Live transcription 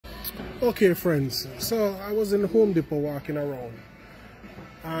Okay, friends, so I was in Home Depot walking around,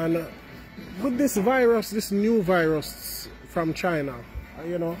 and with this virus, this new virus from China,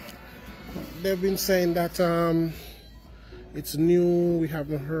 they've been saying that it's new, we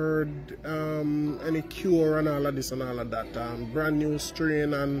haven't heard any cure and all of this and all of that, brand new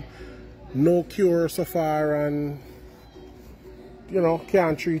strain and no cure so far, and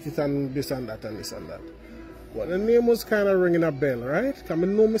can't treat it and this and that and this and that. But the name was kind of ringing a bell, right? Because I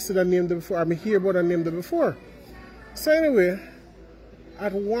know I see the name there before. I hear about the name there before. So anyway,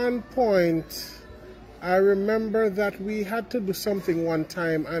 at one point, I remember that we had to do something one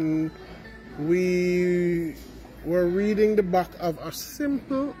time, and we were reading the back of a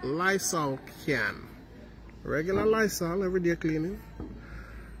simple Lysol can. Regular Lysol, everyday cleaning.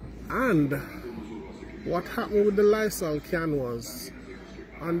 And what happened with the Lysol can was,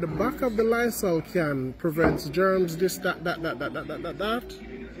 on the back of the Lysol can prevents germs, this, that.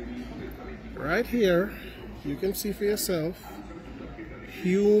 Right here, you can see for yourself,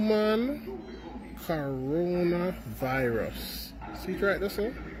 human coronavirus. See it right there,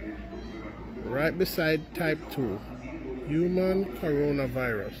 sir? Right beside type 2, human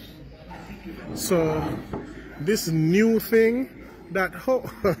coronavirus. So, this new thing that,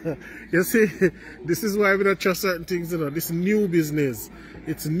 you see, this is why we don't trust certain things, this new business.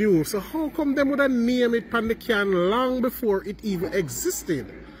 It's new. So how come them would have named it on the can long before it even existed?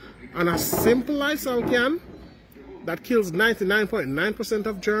 And a simple Lysol can that kills 99.9%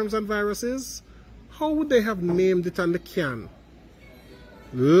 of germs and viruses, how would they have named it on the can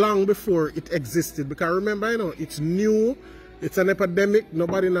long before it existed? Because remember, it's new, it's an epidemic,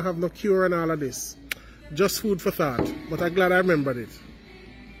 nobody have no cure and all of this. Just food for thought. But I'm glad I remembered it.